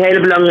 3 hele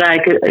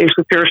belangrijke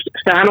instructeurs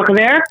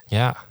samengewerkt.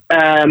 Ja.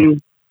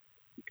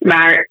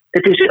 Maar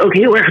het is ook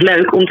heel erg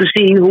leuk om te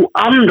zien hoe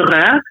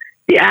anderen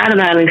die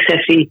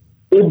ademhalingssessie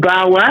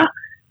opbouwen.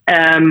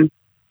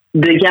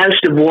 De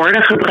juiste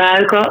woorden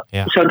gebruiken.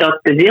 Ja. Zodat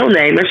de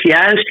deelnemers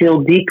juist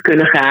heel diep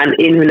kunnen gaan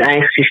in hun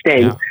eigen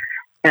systeem.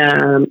 Ja.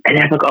 En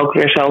daar heb ik ook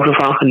weer zoveel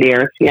van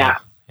geleerd.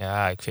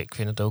 Ja, ik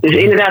vind het ook... Dus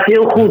inderdaad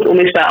heel goed om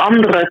eens bij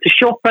anderen te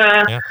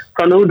shoppen. Ja.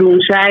 Van hoe doen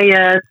zij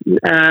het?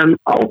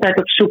 Altijd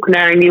op zoek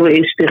naar nieuwe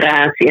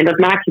inspiratie. En dat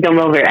maak je dan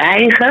wel weer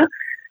eigen.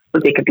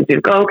 Want ik heb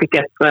natuurlijk ook... Ik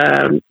heb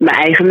mijn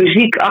eigen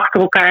muziek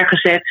achter elkaar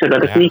gezet.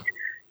 Zodat ik niet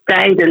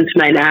tijdens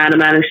mijn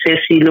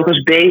ademhalingssessie nog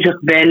eens bezig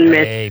ben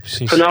met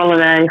van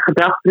allerlei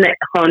gedachten. Nee,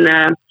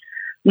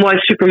 gewoon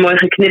supermooi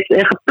geknipt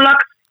en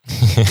geplakt.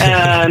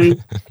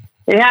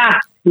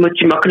 Moet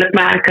je makkelijk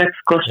maken.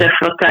 Het kost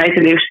even wat tijd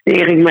en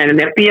investering, maar dan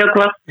heb je ook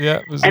wat.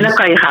 Ja, en dan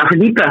kan je gaan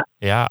verdiepen.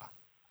 Ja,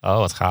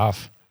 wat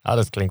gaaf. Nou,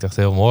 dat klinkt echt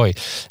heel mooi.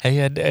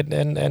 Hey,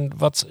 en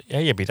wat, je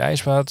hebt het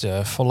ijsbad,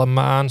 volle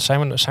maan. Zijn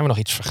we nog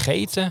iets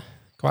vergeten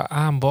qua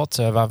aanbod?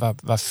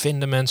 Waar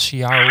vinden mensen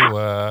jou?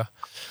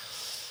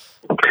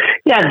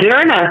 Ja,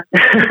 Deurne.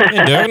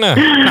 In Deurne?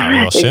 Nou,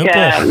 dat was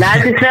simpel.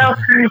 Het is wel...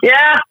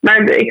 Ja,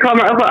 maar ik kwam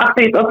er ook wel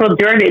achter. Je hebt ook wel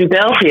Deurne in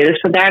België. Dus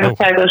vandaar dat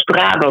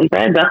Zuidoost-Brabant.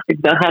 Dacht ik,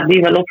 dan gaat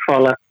die wel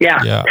opvallen.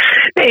 Ja.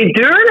 Nee,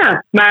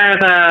 Deurne.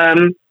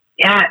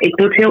 Maar ik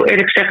moet heel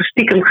eerlijk zeggen,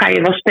 stiekem ga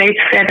je wel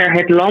steeds verder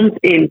het land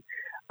in.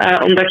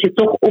 Omdat je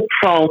toch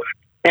opvalt.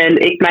 En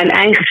ik mijn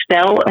eigen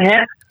stijl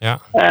heb. Ja.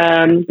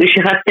 Dus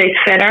je gaat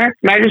steeds verder.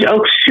 Maar het is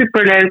ook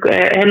superleuk.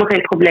 Helemaal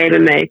geen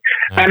problemen mee.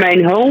 Ja. Maar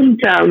mijn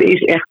hometown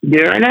is echt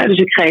Deurne. Dus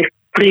ik geef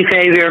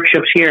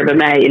privé-workshops hier bij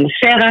mij in de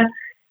Serre.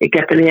 Ik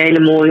heb een hele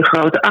mooie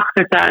grote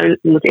achtertuin. Ik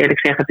moet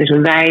eerlijk zeggen, het is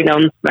een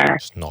weiland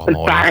waar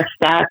een paard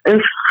staat.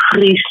 Een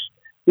vries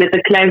met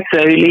een klein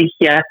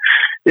veulentje.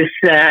 Dus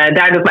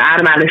daar doe ik mijn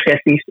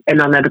ademhalingssessies. En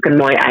dan heb ik een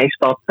mooi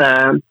ijsbad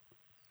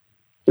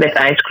met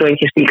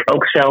ijsklontjes die ik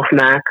ook zelf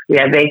maak.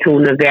 Jij weet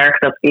hoe een werk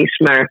dat is,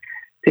 maar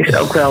het is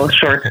ook wel een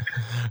soort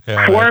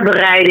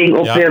voorbereiding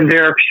op een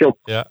workshop.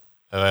 Ja,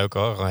 wij ook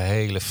al. Een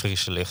hele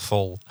Friese ligt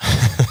vol.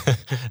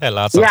 En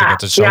laatst dacht ik,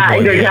 het is zo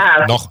mooi.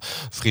 Nog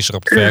Frieser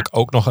op het werk,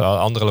 ook nog een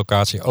andere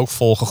locatie, ook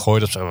vol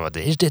gegooid. Wat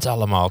is dit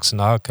allemaal?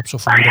 Ik heb zo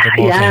vermoed dat het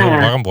morgen heel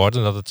warm wordt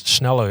en dat het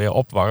sneller weer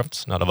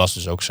opwarmt. Nou, dat was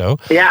dus ook zo.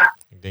 Ja.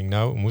 Ik denk,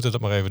 we moeten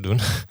dat maar even doen.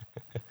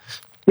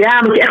 Ja,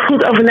 daar moet je echt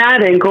goed over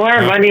nadenken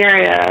hoor. Ja. Wanneer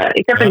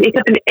ik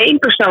heb een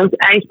eenpersoons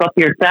ijsbad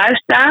hier thuis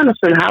staan. Dat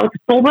is een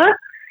houten tobbe.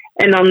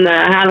 En dan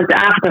haal ik de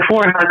avond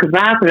daarvoor het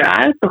water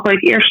eruit. Dan gooi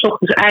ik eerst 's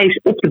ochtends ijs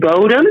op de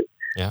bodem.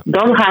 Ja.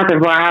 Dan gaat er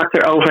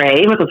water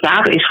overheen. Want het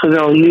water is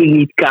gewoon nu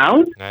niet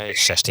koud. Nee,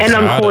 16 en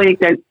dan graden. Gooi ik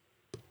dan...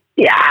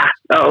 Ja,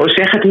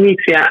 zeg het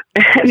niet. Ja.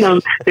 En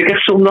dan heb ik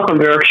echt zondag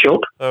een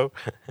workshop. Oh.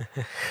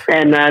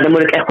 En dan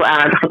moet ik echt wel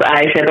aardig wat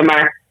ijs hebben.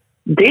 Maar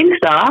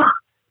dinsdag...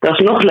 Dat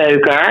is nog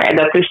leuker. En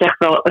dat is echt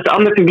wel het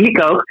andere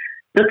publiek ook.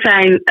 Dat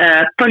zijn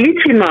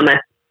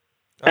politiemannen.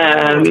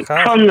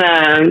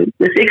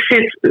 Dus ik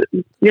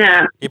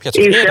zit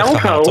in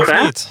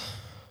Veldhoven.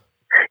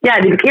 Ja,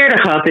 die heb ik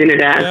eerder gehad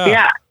inderdaad.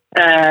 Ja.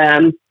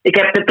 Ik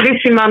heb de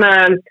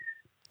politiemannen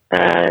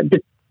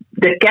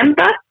de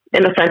campen.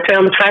 En dat zijn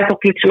 250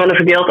 politiemannen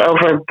verdeeld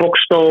over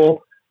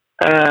Boxtel.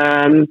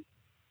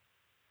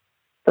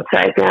 Wat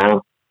zei ik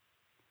nou?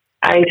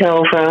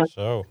 Eindhoven.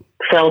 Zo.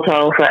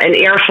 Veldhoven en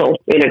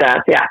Eersel,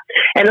 inderdaad, ja.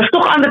 En dat is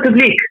toch ander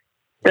publiek.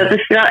 Dat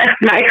is wel echt...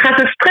 Maar ik ga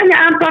ze streng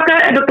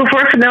aanpakken en dat heb ik me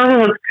voorgenomen,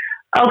 want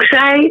ook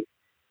zij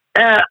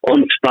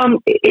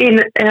ontspan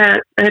in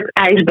het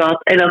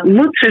ijsbad. En dat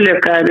moet ze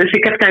lukken. Dus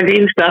ik heb daar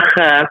dinsdag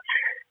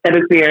heb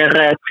ik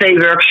weer 2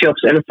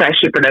 workshops en dat zijn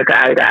superleuke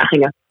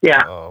uitdagingen.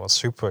 Ja. Oh, wat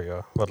super,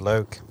 joh. Wat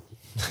leuk.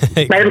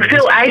 Maar heb ik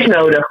veel ijs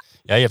nodig.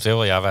 Ja, je hebt heel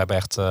veel. Ja, we hebben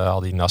echt al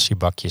die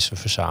nasi-bakjes. We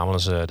verzamelen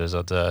ze. Dus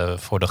dat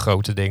voor de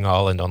grote dingen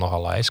al. En dan nog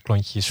alle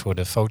ijsklontjes voor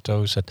de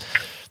foto's.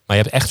 Maar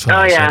je hebt echt veel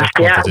ijs. Dat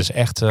klopt. Het is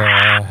echt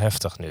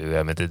heftig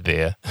nu met dit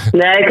weer.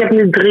 Nee, ik heb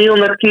nu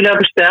 300 kilo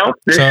besteld.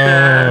 Dus,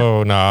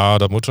 nou,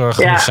 dat moet wel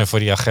genoeg zijn voor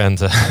die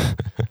agenten.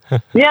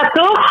 Ja,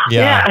 toch?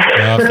 Ja,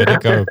 vind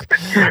ik ook.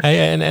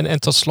 Hey, en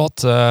tot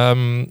slot,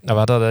 we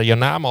hadden je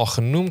naam al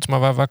genoemd.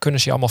 Maar waar kunnen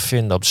ze je allemaal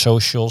vinden? Op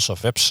socials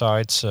of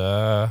websites?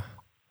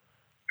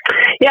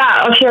 Ja,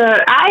 als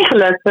je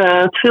eigenlijk,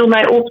 het viel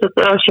mij op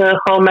dat als je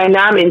gewoon mijn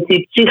naam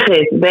intypt,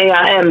 Sigrid,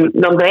 BHM,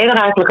 dan ben je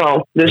er eigenlijk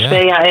al. Dus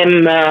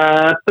BHM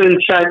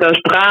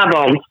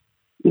Zuidoost-Brabant.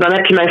 Dan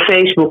heb je mijn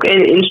Facebook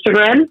en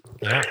Instagram.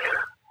 Ja.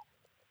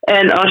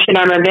 En als je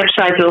naar mijn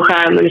website wil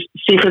gaan, dan is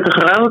Sigrid de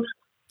Groot.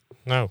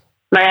 Nou.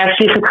 Maar ja,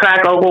 Sigrid ga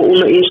ik ook wel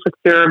onder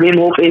instructeur, Wim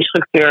Hof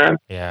instructeur.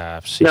 Ja,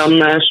 precies.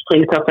 Dan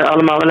springt dat er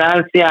allemaal wel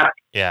uit, ja.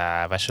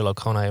 Ja, wij zullen ook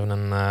gewoon even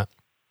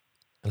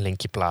een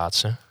linkje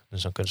plaatsen.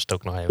 Dus dan kunnen ze het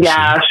ook nog even zien.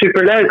 Ja,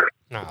 superleuk.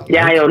 Nou,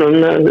 ja joh,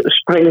 dan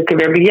spring ik er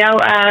weer bij jou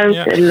uit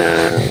en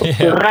op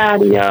de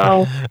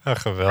radio.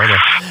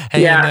 Geweldig.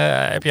 Hey,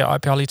 en, heb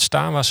je al iets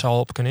staan waar ze al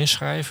op kunnen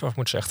inschrijven? Of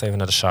moeten ze echt even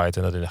naar de site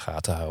en dat in de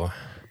gaten houden?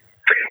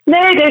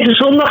 Nee, deze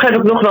zondag heb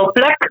ik nog wel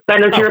plek bij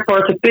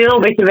Natuurpark de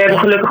Peel. Weet je, we hebben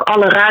gelukkig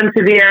alle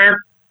ruimte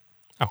weer.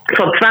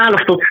 Van 12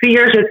 tot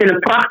 4 zit in een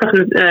prachtig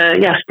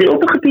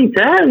stiltegebied,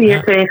 hè?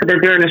 Hier tegen de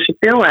Deurnense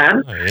Pil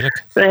aan.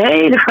 Heerlijk. Een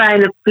hele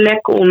fijne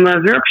plek om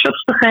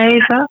workshops te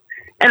geven.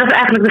 En dat is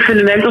eigenlijk de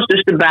fundamentals,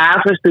 dus de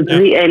basis, de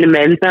 3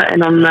 elementen. En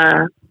dan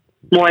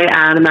mooie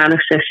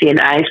ademhalingssessie in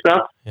de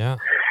ijsbad. Ja.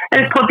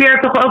 En ik probeer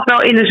toch ook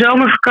wel in de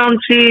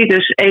zomervakantie,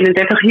 dus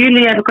 31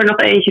 juli heb ik er nog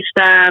eentje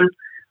staan.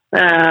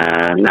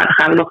 Dan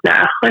gaan we nog naar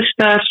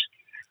augustus.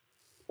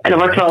 En dat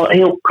wordt wel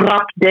heel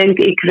krap, denk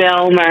ik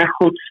wel. Maar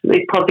goed,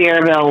 ik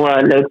probeer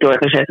wel leuk door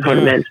te zetten voor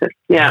de mensen.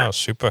 Ja,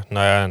 super.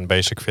 Nou ja, een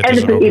basic fit en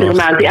is dus iedere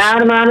maand die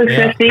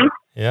ademhalingssessie.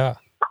 Ja.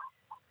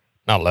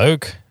 Nou,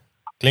 leuk.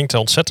 Klinkt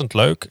ontzettend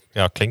leuk.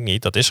 Ja, klinkt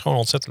niet. Dat is gewoon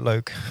ontzettend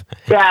leuk.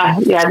 Ja,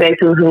 weet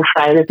je hoe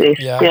fijn het is.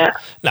 Ja.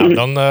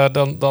 Nou,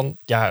 dan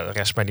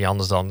rest mij niet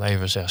anders dan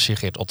even zeggen.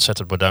 Sigrid,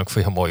 ontzettend bedankt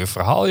voor je mooie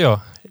verhaal,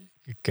 joh.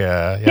 Ik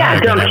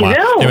dankjewel.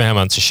 Ik ben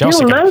helemaal enthousiast.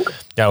 Heel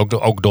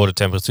leuk. Ook door de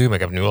temperatuur. Maar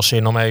ik heb nu al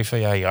zin om even...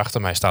 Ja, hier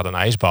achter mij staat een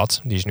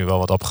ijsbad. Die is nu wel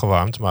wat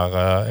opgewarmd.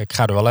 Maar ik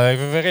ga er wel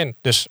even weer in.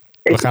 Dus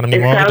we gaan hem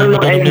niet morgen doen. We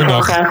doen hem nu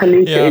nog. Gaan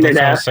genieten, inderdaad.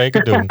 Dat gaan we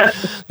zeker doen.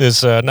 Dus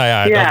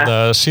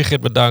dan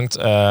Sigrid bedankt.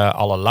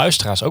 Alle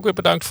luisteraars ook weer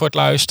bedankt voor het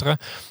luisteren.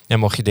 En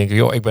mocht je denken,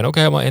 joh, ik ben ook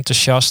helemaal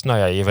enthousiast. Nou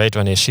ja, je weet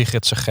wanneer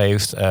Sigrid ze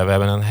geeft. We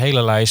hebben een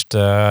hele lijst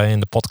in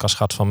de podcast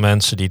gehad van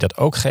mensen die dat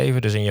ook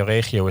geven. Dus in je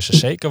regio is er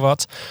zeker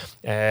wat.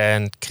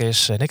 En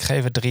Chris en ik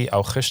geven 3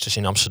 augustus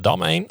in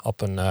Amsterdam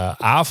op een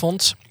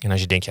avond. En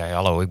als je denkt, ja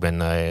hallo, ik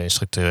ben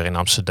instructeur in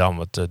Amsterdam.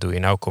 Wat doe je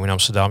nou? Kom je in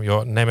Amsterdam?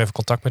 Joh, neem even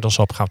contact met ons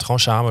op. Gaan we het gewoon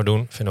samen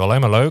doen. Vinden we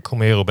alleen maar leuk. Hoe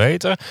meer, hoe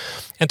beter.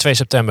 En 2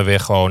 september weer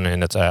gewoon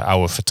in het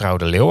oude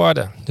vertrouwde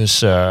Leeuwarden. Dus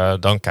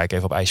dan kijk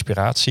even op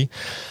IJspiratie.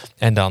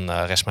 En dan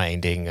rest mij 1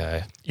 ding.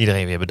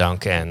 Iedereen weer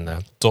bedanken.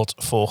 En tot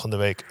volgende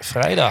week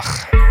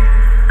vrijdag.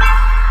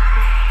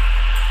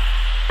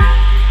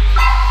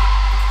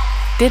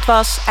 Dit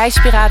was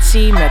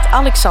IJspiratie met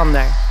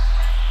Alexander.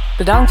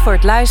 Bedankt voor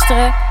het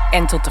luisteren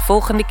en tot de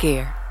volgende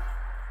keer.